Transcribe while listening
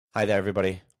Hi there,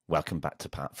 everybody. Welcome back to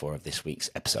part 4 of this week's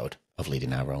episode of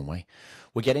Leading Our Own Way.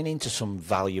 We're getting into some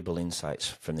valuable insights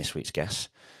from this week's guests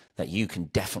that you can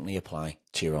definitely apply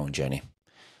to your own journey.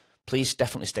 Please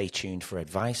definitely stay tuned for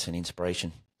advice and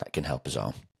inspiration that can help us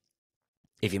all.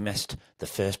 If you missed the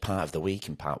first part of the week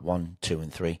in part 1, 2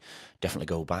 and 3, definitely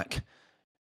go back.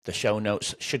 The show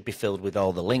notes should be filled with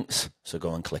all the links, so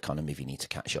go and click on them if you need to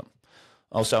catch up.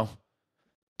 Also,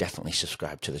 definitely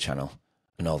subscribe to the channel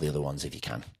and all the other ones if you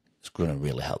can. It's going to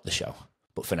really help the show.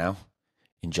 But for now,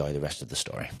 enjoy the rest of the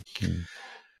story.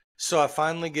 So I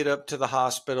finally get up to the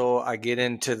hospital. I get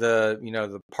into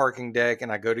the parking deck,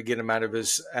 and I go to get him out of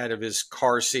his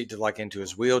car seat to into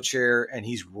his wheelchair, and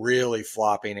he's really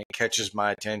floppy, and it catches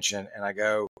my attention, and I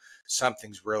go,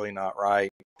 something's really not right.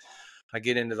 I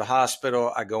get into the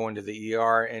hospital. I go into the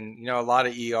ER, and a lot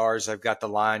of ERs, I've got the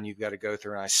line you've got to go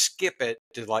through, and I skip it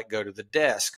to go to the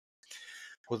desk.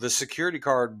 Well, the security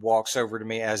guard walks over to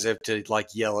me as if to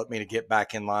yell at me to get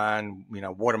back in line.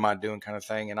 What am I doing kind of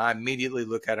thing. And I immediately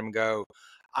look at him and go,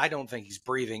 I don't think he's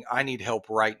breathing. I need help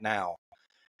right now.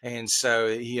 And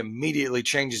so he immediately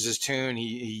changes his tune.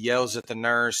 He yells at the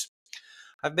nurse.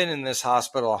 I've been in this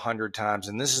hospital 100 times,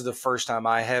 and this is the first time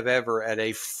I have ever at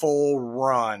a full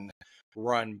run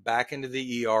back into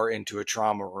the ER into a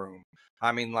trauma room.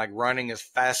 I mean, running as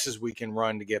fast as we can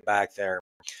run to get back there.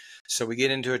 So we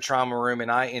get into a trauma room, and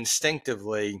I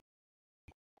instinctively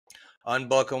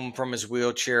unbuckle him from his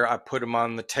wheelchair. I put him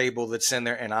on the table that's in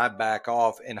there, and I back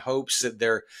off in hopes that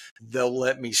they'll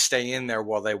let me stay in there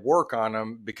while they work on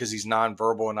him because he's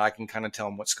nonverbal and I can kind of tell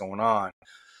him what's going on.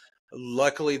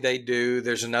 Luckily, they do.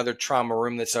 There's another trauma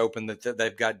room that's open that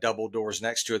they've got double doors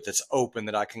next to it that's open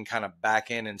that I can kind of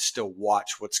back in and still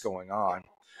watch what's going on.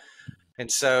 And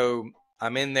so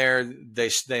I'm in there.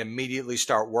 They immediately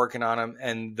start working on him.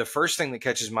 And the first thing that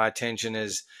catches my attention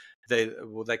is they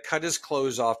cut his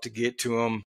clothes off to get to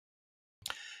him.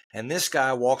 And this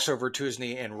guy walks over to his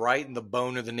knee and right in the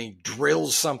bone of the knee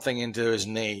drills something into his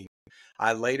knee.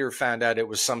 I later found out it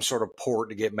was some sort of port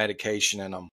to get medication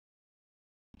in him.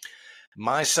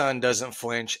 My son doesn't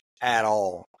flinch at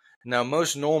all. Now,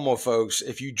 most normal folks,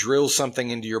 if you drill something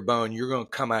into your bone, you're going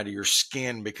to come out of your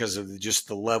skin because of just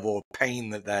the level of pain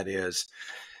that is.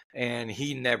 And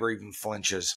he never even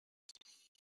flinches.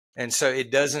 And so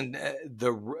it doesn't,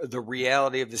 the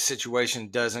reality of the situation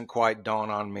doesn't quite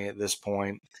dawn on me at this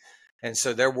point. And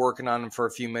so they're working on him for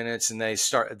a few minutes, and they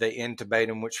intubate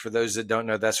him, which for those that don't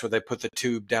know, that's where they put the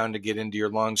tube down to get into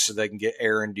your lungs so they can get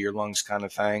air into your lungs kind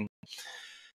of thing.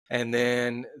 And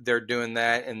then they're doing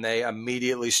that, and they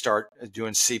immediately start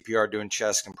doing CPR, doing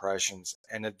chest compressions.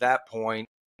 And at that point,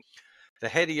 the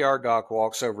head ER doc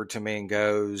walks over to me and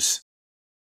goes,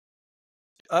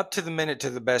 up to the minute, to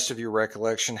the best of your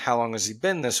recollection, how long has he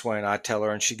been this way? And I tell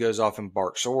her, and she goes off and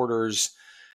barks orders.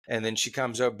 And then she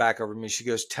comes back over to me. She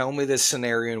goes, tell me this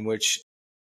scenario in which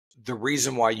the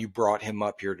reason why you brought him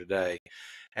up here today.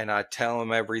 And I tell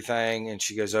him everything, and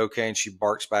she goes, okay. And she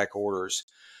barks back orders.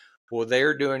 Well,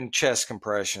 they're doing chest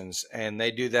compressions, and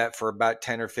they do that for about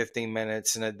 10 or 15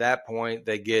 minutes. And at that point,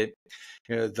 they get,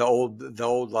 the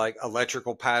old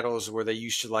electrical paddles where they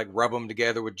used to rub them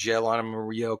together with gel on them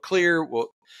and yell clear. Well,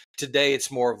 today it's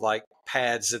more of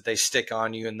pads that they stick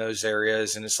on you in those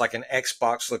areas. And it's like an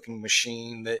Xbox looking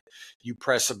machine that you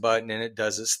press a button and it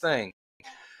does its thing.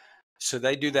 So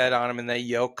they do that on him, and they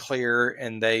yell clear,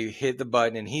 and they hit the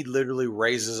button, and he literally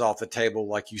raises off the table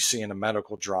like you see in a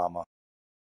medical drama.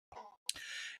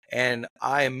 And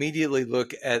I immediately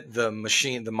look at the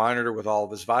machine, the monitor with all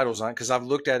of his vitals on, because I've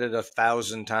looked at it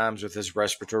 1,000 times with his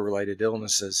respiratory-related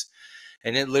illnesses.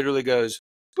 And it literally goes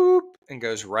boop and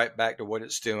goes right back to what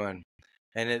it's doing.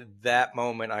 And at that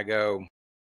moment, I go,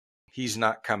 he's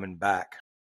not coming back.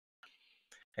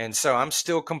 And so I'm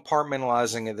still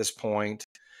compartmentalizing at this point.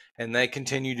 And they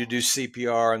continue to do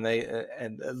CPR,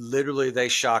 and literally they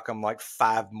shock him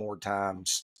 5 more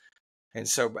times. And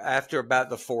so after about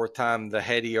the 4th time, the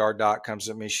head ER doc comes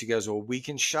at me. She goes, well, we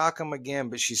can shock him again.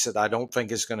 But she said, I don't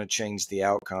think it's going to change the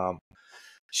outcome.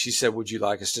 She said, would you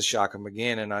like us to shock him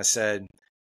again? And I said,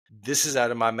 this is out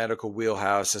of my medical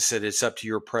wheelhouse. I said, it's up to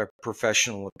your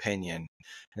professional opinion.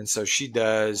 And so she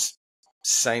does.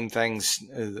 Same things.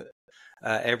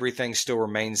 Everything still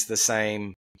remains the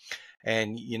same.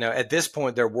 And, at this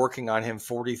point, they're working on him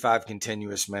 45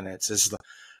 continuous minutes.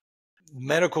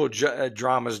 Medical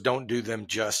dramas don't do them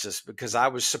justice, because I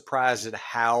was surprised at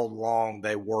how long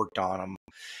they worked on him.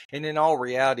 And in all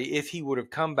reality, if he would have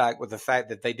come back with the fact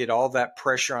that they did all that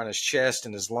pressure on his chest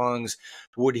and his lungs,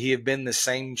 would he have been the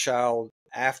same child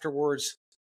afterwards?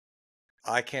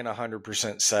 I can't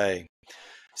 100% say.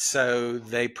 So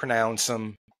they pronounce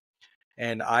him,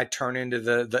 And I turn into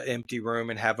the empty room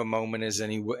and have a moment as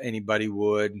anybody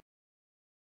would.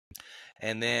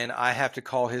 And then I have to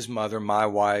call his mother, my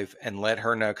wife, and let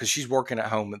her know, because she's working at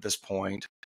home at this point,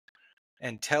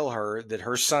 and tell her that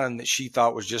her son that she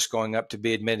thought was just going up to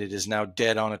be admitted is now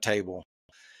dead on a table.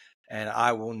 And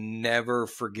I will never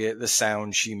forget the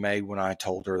sound she made when I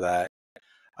told her that.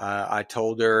 I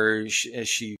told her,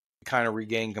 she kind of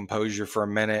regained composure for a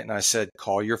minute, and I said,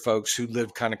 call your folks who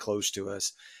live kind of close to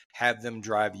us, have them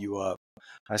drive you up.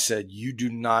 I said, you do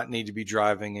not need to be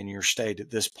driving in your state at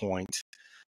this point.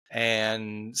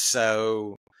 And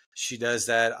so she does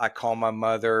that. I call my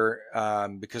mother,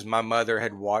 because my mother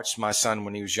had watched my son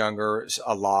when he was younger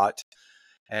a lot.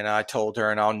 And I told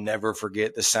her, and I'll never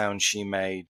forget the sound she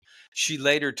made. She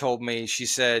later told me, she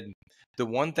said, the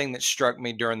one thing that struck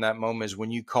me during that moment is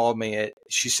when you called me,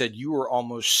 she said, you were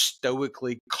almost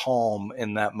stoically calm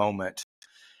in that moment.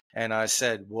 And I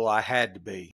said, well, I had to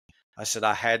be. I said,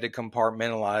 I had to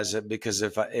compartmentalize it, because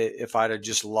if I'd have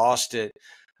just lost it,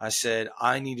 I said,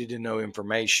 I needed to know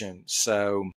information.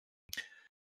 So,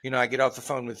 I get off the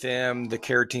phone with them, the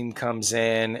care team comes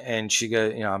in, and she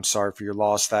goes, I'm sorry for your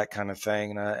loss, that kind of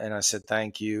thing. And I said,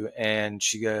 thank you. And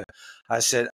I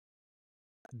said,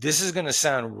 this is going to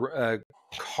sound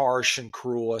harsh and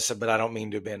cruel. I said, but I don't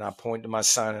mean to be. And I point to my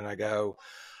son and I go,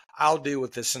 I'll deal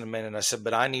with this in a minute. I said,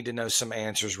 but I need to know some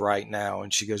answers right now.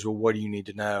 And she goes, well, what do you need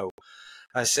to know?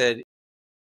 I said,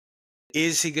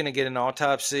 is he going to get an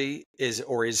autopsy?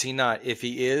 Or is he not? If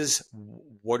he is,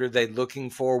 what are they looking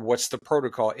for? What's the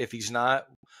protocol? If he's not,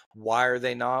 why are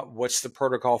they not? What's the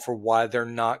protocol for why they're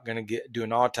not going to do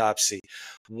an autopsy?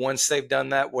 Once they've done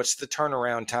that, what's the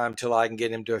turnaround time till I can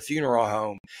get him to a funeral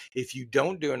home? If you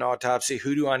don't do an autopsy,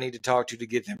 who do I need to talk to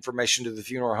get the information to the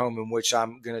funeral home in which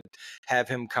I'm going to have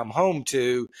him come home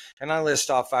to? And I list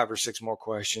off 5 or 6 more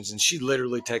questions. And she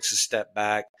literally takes a step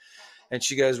back. And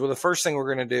she goes, well, the first thing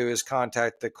we're going to do is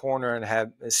contact the coroner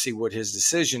and see what his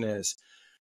decision is.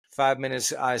 5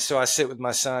 minutes. So I sit with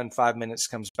my son, 5 minutes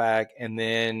comes back, and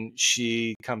then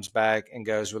she comes back and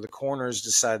goes, well, the coroner's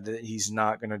decided that he's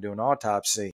not going to do an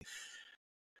autopsy.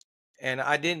 And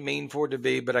I didn't mean for it to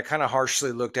be, but I kind of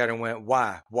harshly looked at her and went,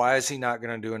 why? Why is he not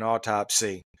going to do an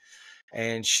autopsy?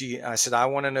 And I said, I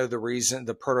want to know the reason,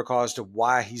 the protocol as to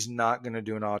why he's not going to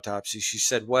do an autopsy. She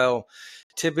said, well,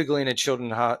 typically in a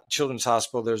children's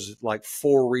hospital, there's like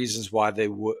 4 reasons why they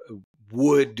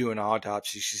would do an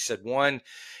autopsy. She said, 1,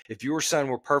 if your son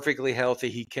were perfectly healthy,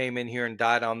 he came in here and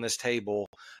died on this table,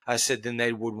 I said, then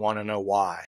they would want to know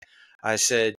why. I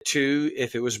said, 2,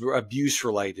 if it was abuse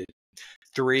related.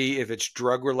 3, if it's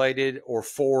drug related, or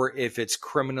 4, if it's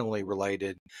criminally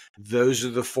related. Those are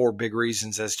the 4 big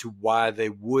reasons as to why they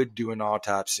would do an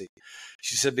autopsy.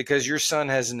 She said, because your son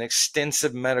has an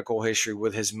extensive medical history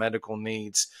with his medical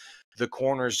needs, the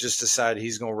coroner's just decided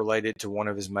he's going to relate it to one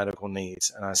of his medical needs.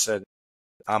 And I said,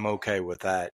 I'm okay with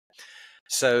that.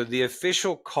 So the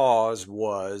official cause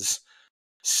was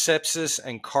sepsis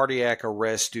and cardiac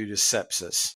arrest due to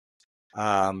sepsis.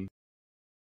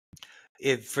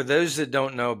 For those that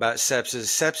don't know about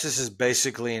sepsis is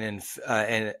basically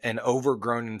an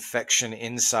overgrown infection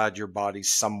inside your body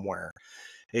somewhere.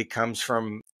 It comes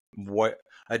from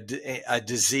a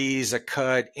disease, a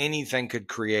cut, anything could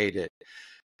create it.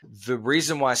 The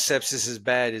reason why sepsis is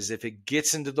bad is if it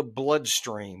gets into the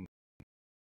bloodstream,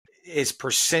 its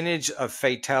percentage of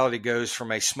fatality goes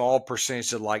from a small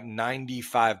percentage to like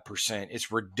 95%.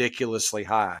 It's ridiculously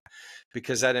high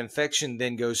because that infection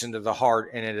then goes into the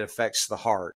heart and it affects the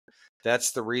heart.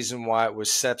 That's the reason why it was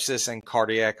sepsis and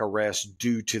cardiac arrest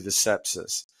due to the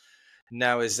sepsis.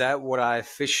 Now, is that what I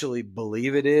officially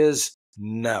believe it is?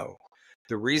 No.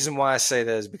 The reason why I say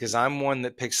that is because I'm one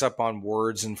that picks up on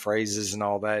words and phrases and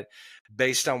all that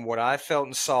based on what I felt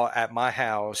and saw at my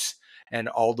house and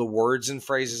all the words and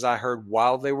phrases I heard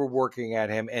while they were working at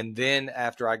him. And then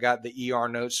after I got the ER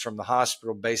notes from the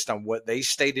hospital based on what they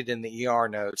stated in the ER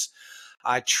notes,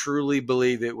 I truly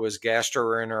believe it was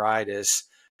gastroenteritis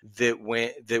that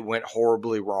went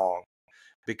horribly wrong,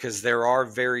 because there are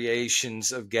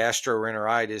variations of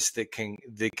gastroenteritis that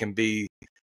can be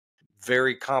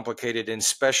very complicated, and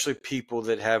especially people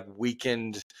that have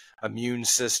weakened immune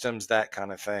systems, that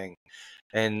kind of thing.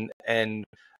 And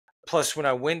plus, when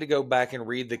I went to go back and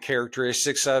read the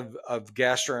characteristics of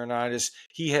gastroenteritis,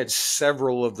 he had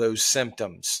several of those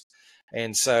symptoms.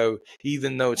 And so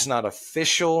even though it's not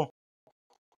official,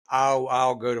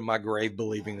 I'll go to my grave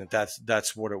believing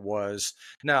that's what it was.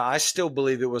 Now, I still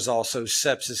believe it was also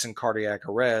sepsis and cardiac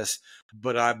arrest,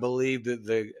 but I believe that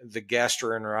the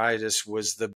gastroenteritis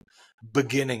was the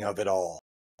beginning of it all.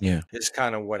 Yeah. Is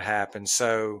kind of what happened.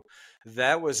 So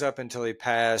that was up until he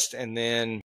passed. And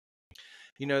then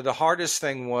the hardest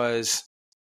thing was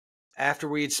after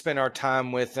we had spent our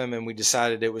time with him and we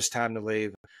decided it was time to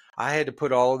leave, I had to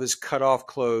put all of his cut off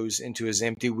clothes into his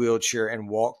empty wheelchair and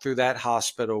walk through that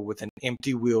hospital with an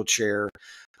empty wheelchair,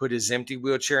 put his empty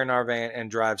wheelchair in our van, and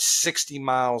drive 60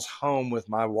 miles home with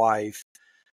my wife,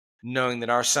 knowing that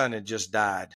our son had just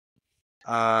died.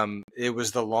 It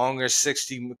was the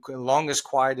longest,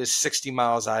 quietest 60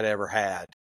 miles I'd ever had,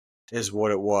 is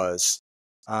what it was.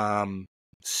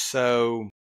 So,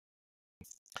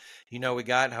 we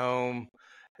got home.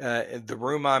 The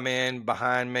room I'm in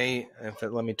behind me,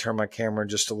 let me turn my camera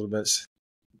just a little bit.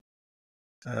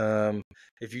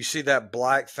 If you see that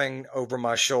black thing over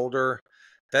my shoulder,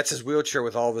 that's his wheelchair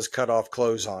with all of his cut off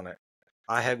clothes on it.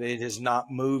 It has not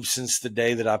moved since the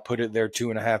day that I put it there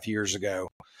 2.5 years ago.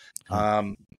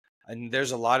 And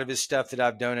there's a lot of his stuff that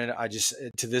I've donated.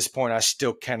 To this point, I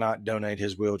still cannot donate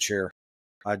his wheelchair.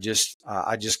 I just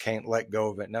can't let go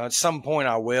of it. Now, at some point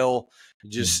I will,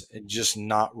 just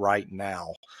not right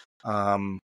now.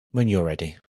 When you're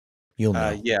ready, you'll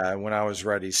know. Yeah, when I was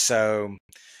ready. So,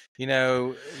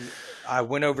 I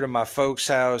went over to my folks'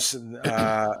 house,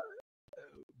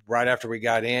 right after we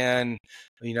got in.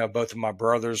 Both of my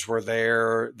brothers were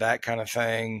there, that kind of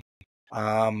thing.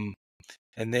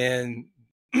 And then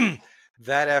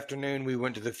that afternoon we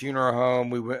went to the funeral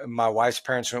home. My wife's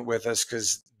parents went with us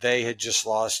because they had just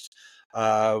lost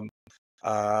a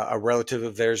relative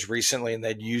of theirs recently, and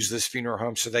they'd used this funeral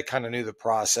home, so they kind of knew the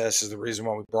process, is the reason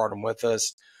why we brought them with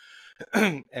us.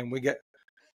 And we got,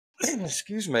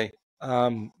 excuse me,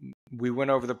 we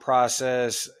went over the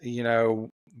process.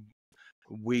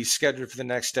 We scheduled for the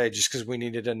next day just because we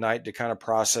needed a night to kind of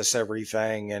process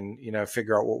everything and,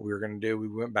 figure out what we were going to do. We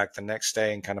went back the next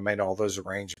day and kind of made all those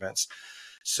arrangements.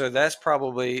 So that's the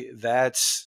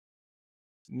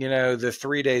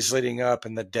 3 days leading up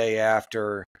and the day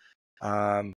after.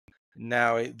 Now,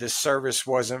 the service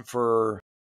wasn't for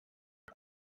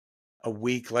a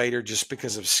week later just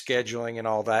because of scheduling and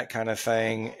all that kind of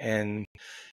thing. And,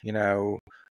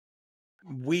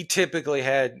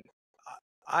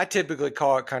 I typically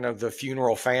call it kind of the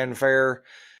funeral fanfare.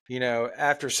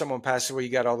 After someone passes away, you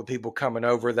got all the people coming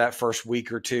over that first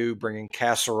week or two, bringing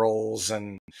casseroles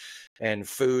and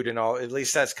food and all. At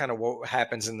least that's kind of what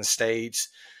happens in the States.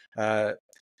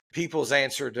 People's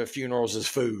answer to funerals is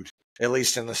food, at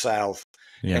least in the South.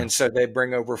 Yeah. And so they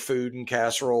bring over food and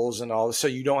casseroles and all, so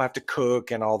you don't have to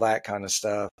cook and all that kind of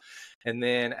stuff. And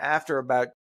then after about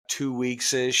 2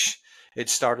 weeks-ish, it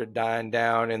started dying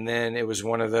down. And then it was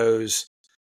one of those,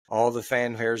 all the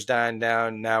fanfare's dying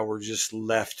down. Now we're just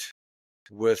left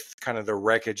with kind of the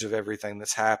wreckage of everything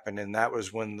that's happened. And that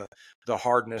was when the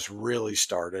hardness really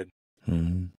started.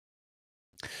 Mm-hmm.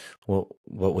 Well,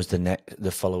 what was the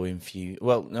following few?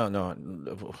 Well, no,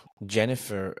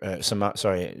 Jennifer.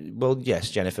 Sorry. Well,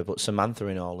 yes, Jennifer, but Samantha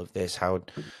in all of this. How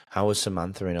was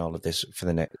Samantha in all of this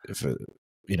from that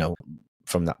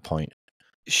point?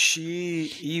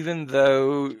 She, even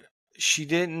though she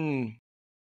didn't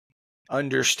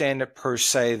understand it per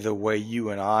se the way you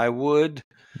and I would.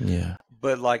 Yeah.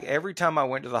 But like every time I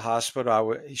went to the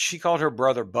hospital, she called her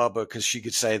brother Bubba because she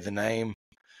could say the name.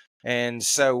 And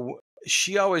so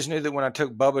she always knew that when I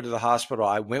took Bubba to the hospital,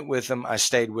 I went with him, I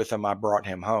stayed with him, I brought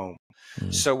him home.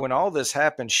 So when all this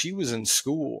happened, she was in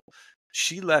school.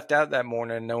 She left out that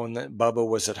morning knowing that Bubba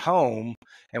was at home.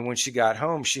 And when she got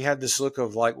home, she had this look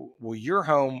of like, well, you're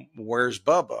home, where's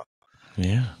Bubba?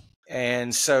 Yeah.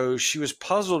 And so she was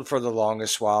puzzled for the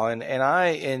longest while. And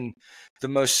I, in the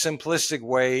most simplistic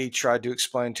way, tried to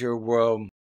explain to her, well,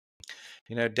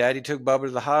 Daddy took Bubba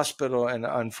to the hospital, and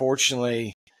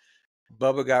unfortunately,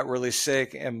 Bubba got really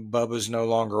sick and Bubba's no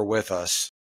longer with us.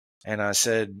 And I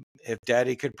said, if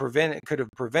Daddy could have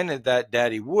prevented that,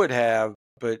 Daddy would have,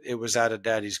 but it was out of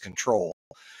Daddy's control.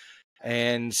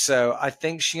 And so I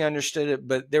think she understood it,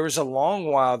 but there was a long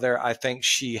while there, I think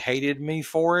she hated me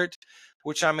for it,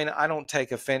 which, I don't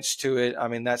take offense to it.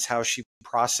 That's how she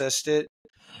processed it.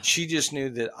 She just knew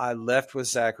that I left with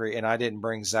Zachary and I didn't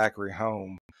bring Zachary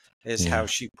home, is how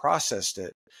she processed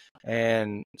it.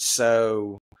 And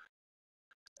so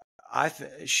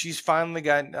she's finally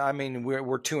got,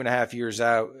 we're 2.5 years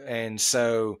out. And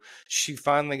so she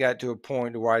finally got to a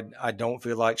point where I don't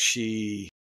feel like she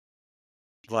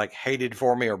hated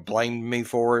for me or blamed me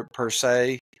for it per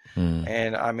se.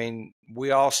 And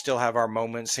we all still have our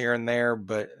moments here and there,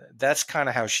 but that's kind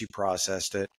of how she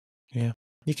processed it. Yeah.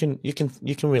 You can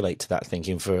relate to that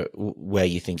thinking for where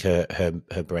you think her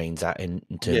brain's at in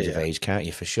terms of age, can't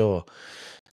you? For sure.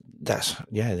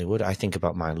 They would. I think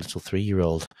about my little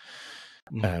 3-year-old,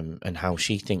 and how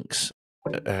she thinks.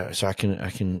 So I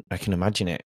can imagine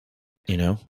it,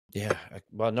 Yeah.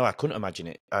 Well, no, I couldn't imagine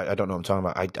it. I don't know what I'm talking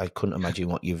about. I couldn't imagine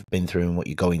what you've been through and what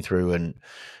you're going through and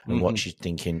what Hmm. she's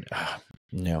thinking.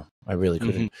 No, I really Hmm.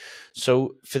 couldn't.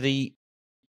 So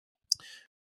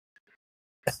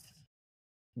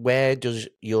where does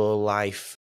your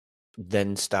life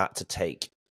then start to take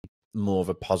more of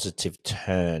a positive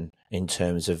turn in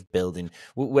terms of building?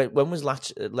 When was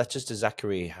Letters to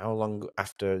Zachary? How long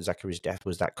after Zachary's death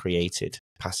was that created?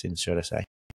 Passing, should I say?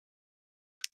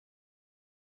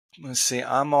 Let's see,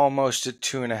 I'm almost at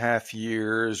 2.5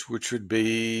 years, which would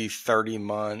be 30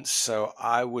 months. So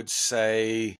I would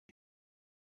say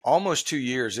almost 2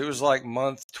 years. It was like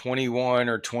month 21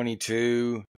 or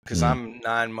 22 because Mm, I'm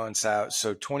 9 months out.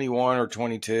 So 21 or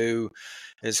 22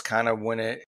 is kind of when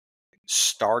it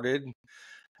started.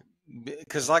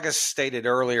 Because, like I stated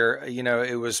earlier,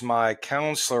 it was my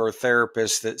counselor or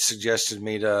therapist that suggested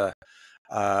me uh,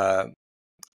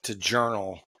 to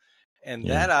journal. And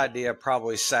yeah, that idea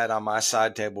probably sat on my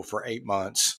side table for 8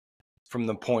 months from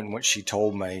the point in which she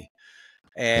told me.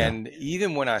 yeah, And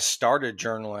even when I started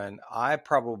journaling, I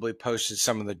probably posted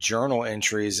some of the journal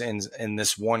entries in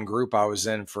this one group I was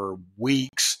in for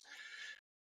weeks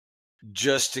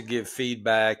just to give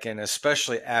feedback. And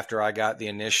especially after I got the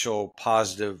initial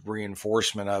positive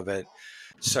reinforcement of it.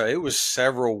 So it was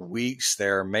several weeks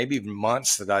there, maybe even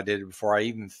months that I did it before I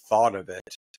even thought of it.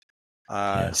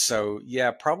 yeah. So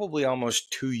yeah, probably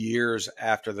almost 2 years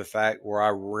after the fact where I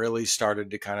really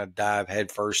started to kind of dive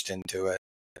headfirst into it.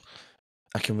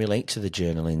 I can relate to the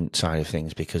journaling side of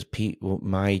things because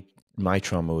my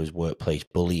trauma was workplace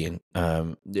bullying.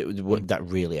 That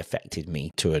really affected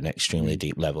me to an extremely Mm-hmm.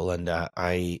 deep level, and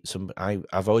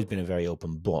I've always been a very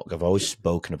open book. I've always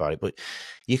spoken about it, but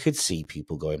you could see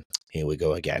people going, "Here we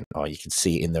go again," or you could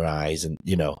see it in their eyes, and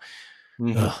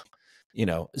Mm-hmm. ugh,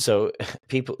 so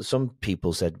some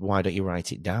people said, "Why don't you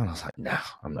write it down?" I was like, "No,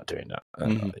 I'm not doing that."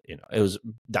 Mm-hmm. It was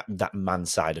that man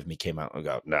side of me came out and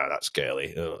go, "No, that's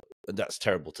girly. Ugh. That's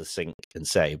terrible to think and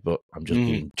say, but I'm just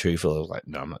Mm-hmm. being truthful." I was like,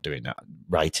 "No, I'm not doing that.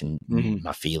 Writing Mm-hmm.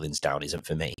 my feelings down isn't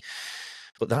for me."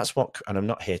 But that's and I'm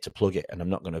not here to plug it, and I'm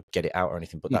not going to get it out or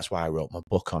anything. But that's why I wrote my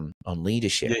book on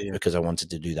leadership, Yeah, yeah. because I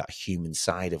wanted to do that human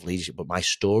side of leadership. But my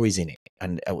story's in it,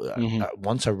 and Mm-hmm.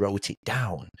 once I wrote it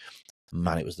down,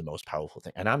 man, it was the most powerful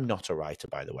thing. And I'm not a writer,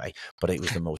 by the way, but it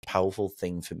was the most powerful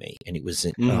thing for me. And it was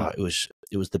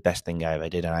Mm-hmm. the best thing I ever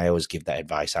did. And I always give that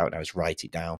advice out. And I was write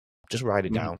it down, just write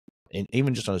it Mm-hmm. down, and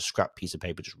even just on a scrap piece of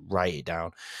paper, just write it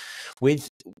down. With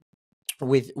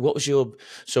what was your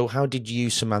so? How did you,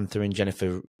 Samantha and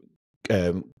Jennifer,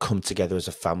 come together as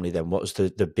a family? Then, what was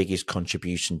the biggest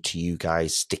contribution to you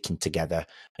guys sticking together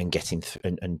and getting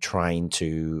and trying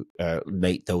to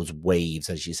make those waves,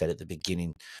 as you said at the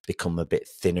beginning, become a bit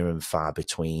thinner and far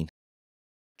between?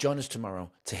 Join us tomorrow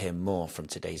to hear more from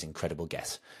today's incredible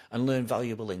guests and learn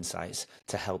valuable insights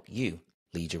to help you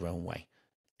lead your own way.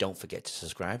 Don't forget to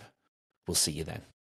subscribe. We'll see you then.